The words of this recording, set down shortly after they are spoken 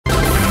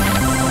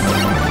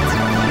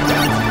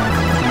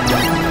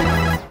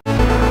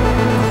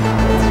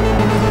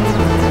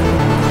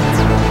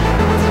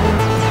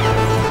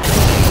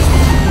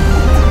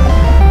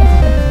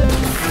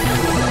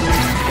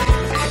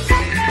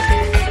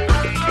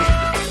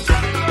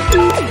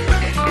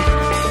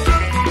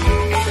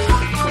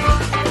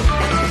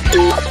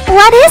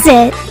What is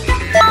it?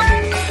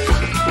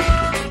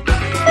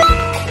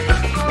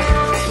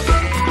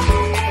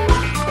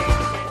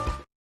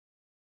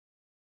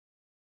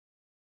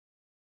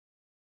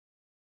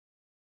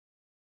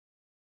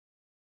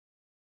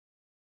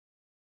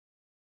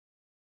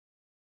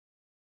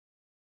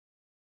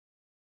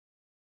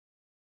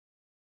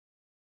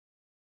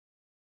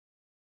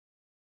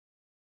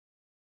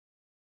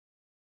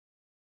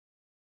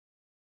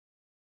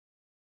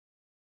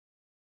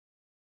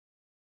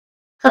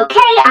 Okay,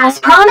 as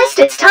promised,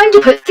 it's time to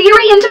put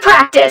theory into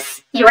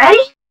practice. You ready?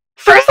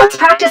 First, let's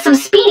practice some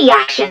speedy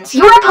actions.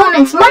 Your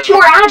opponent's much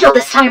more agile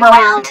this time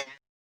around.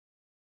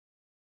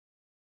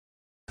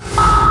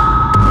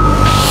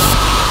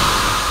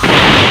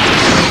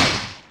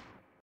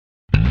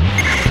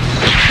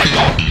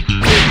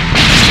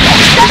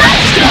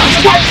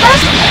 Get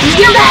first,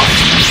 do your best.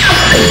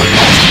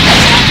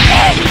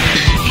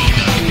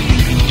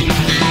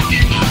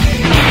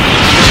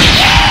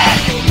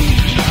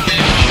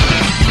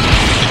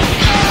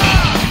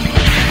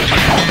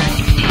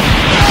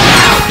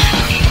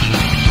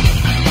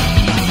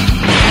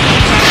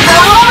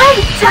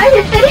 Time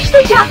to finish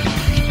the jump!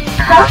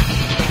 Huh?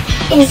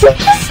 Is it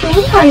just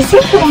me, or is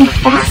it getting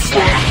faster?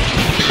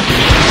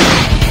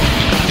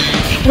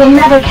 We'll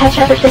never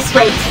catch up at this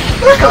rate.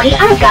 Luckily,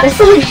 I've got a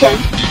solution.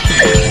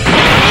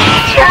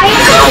 Try it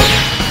out!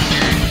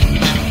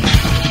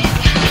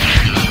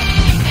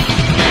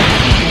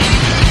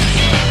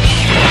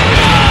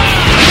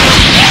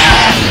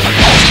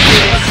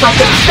 Looks like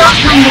it's stop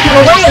trying to get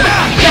away.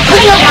 You're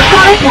putting up your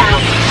guard now.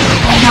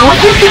 I know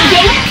what you're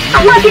thinking.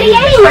 I'm not getting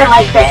anywhere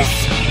like this.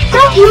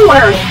 Don't you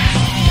worry.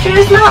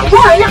 There's not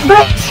one,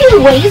 but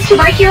 2 ways to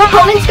break your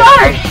opponent's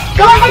guard.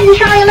 Go ahead and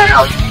try them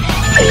out.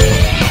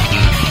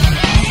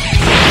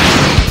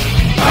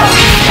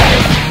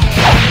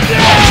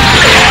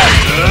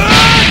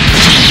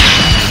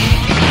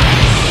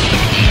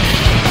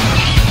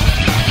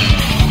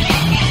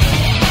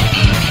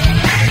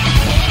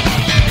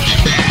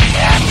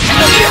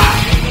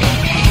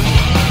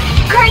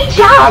 Great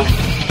job!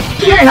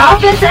 You're an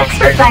offense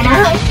expert by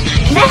now.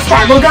 Next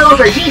time we'll go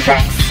over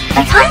defense.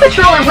 A time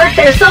patroller worth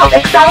their salt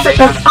excels at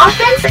both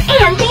offense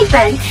and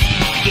defense.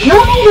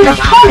 You'll need an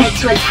opponent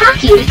to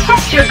attack you to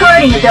test your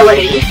guarding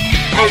ability.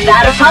 And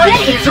that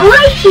opponent is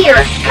right here!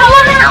 Call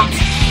him out!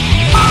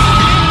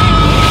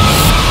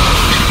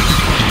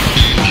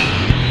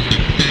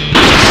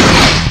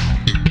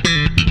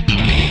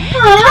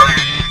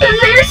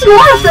 There's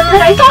more of them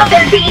than I thought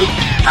there'd be.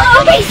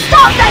 Okay,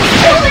 stop! That's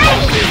too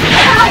many!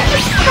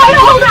 Just try to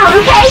hold out,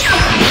 okay?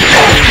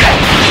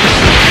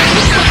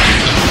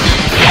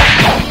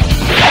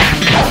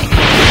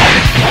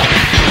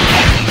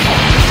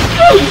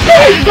 Hey,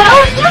 there you go!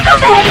 You got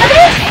the hang of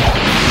it!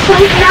 But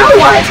now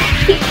what?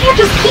 You can't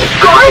just keep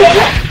guarding!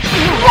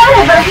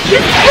 Whatever,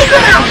 just take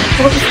them out!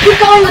 We'll just keep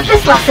going with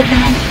this lesson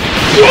then.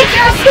 Make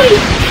your escape!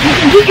 You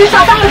can keep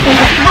yourself out of there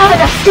if you have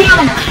enough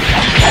stamina.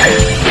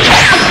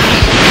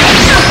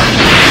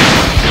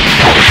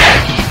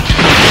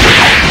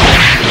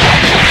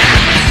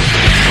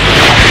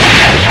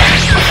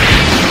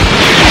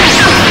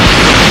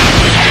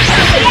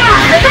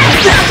 Yeah,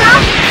 that's the stuff!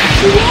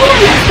 Man,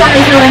 these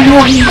guys are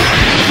annoying!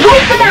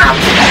 Wipe them out!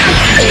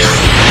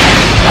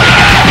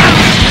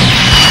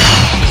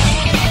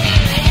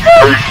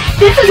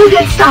 This is a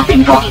good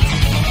stopping point.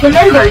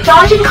 Remember,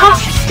 dodging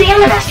costs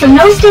stamina, so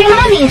no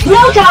stamina means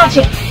no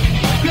dodging.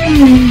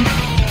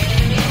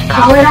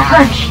 Call it a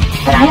hunch,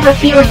 but I have a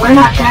feeling we're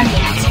not done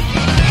yet.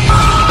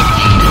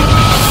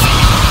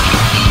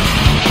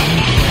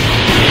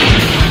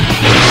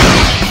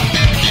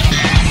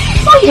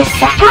 Wait a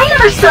sec, I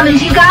never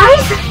summoned you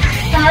guys!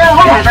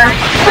 Whatever.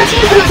 Let's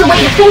use them as a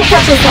way to finish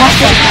up this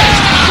lesson.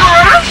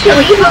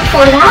 Actually,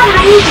 before that,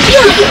 I need to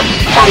heal you.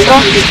 That'll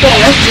only be fair.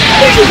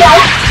 Here you go.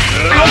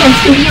 Items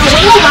can be a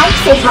real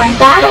lifesaver in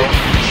battle.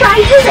 Try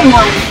using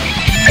one.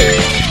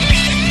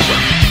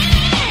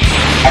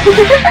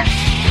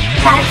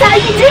 That's how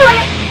you do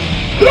it.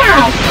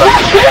 Now,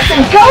 let loose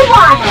and go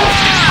wild.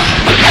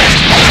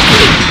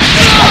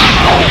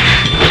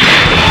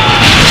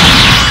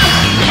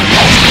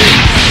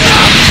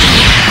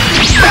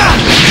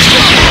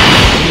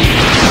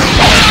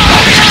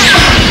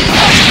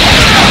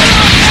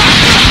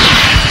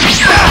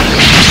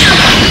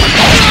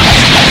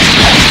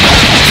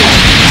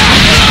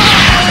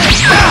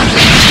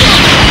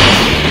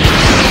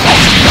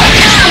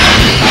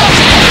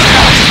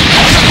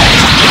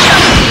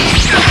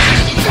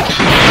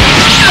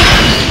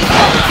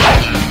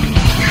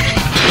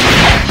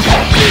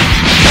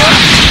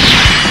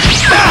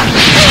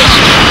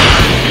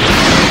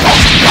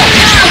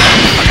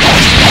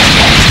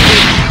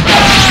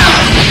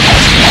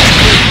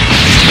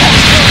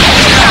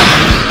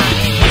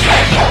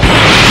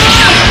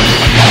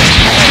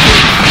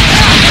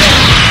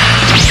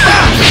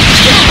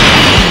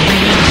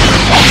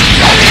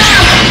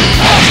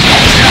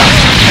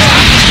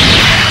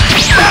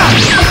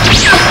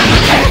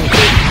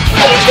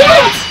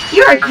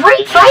 You're a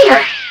great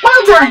fighter!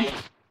 Well done!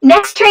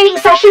 Next training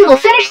session will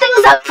finish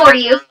things up for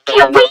you.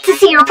 Can't wait to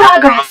see your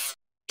progress.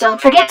 Don't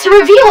forget to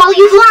review all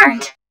you've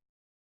learned.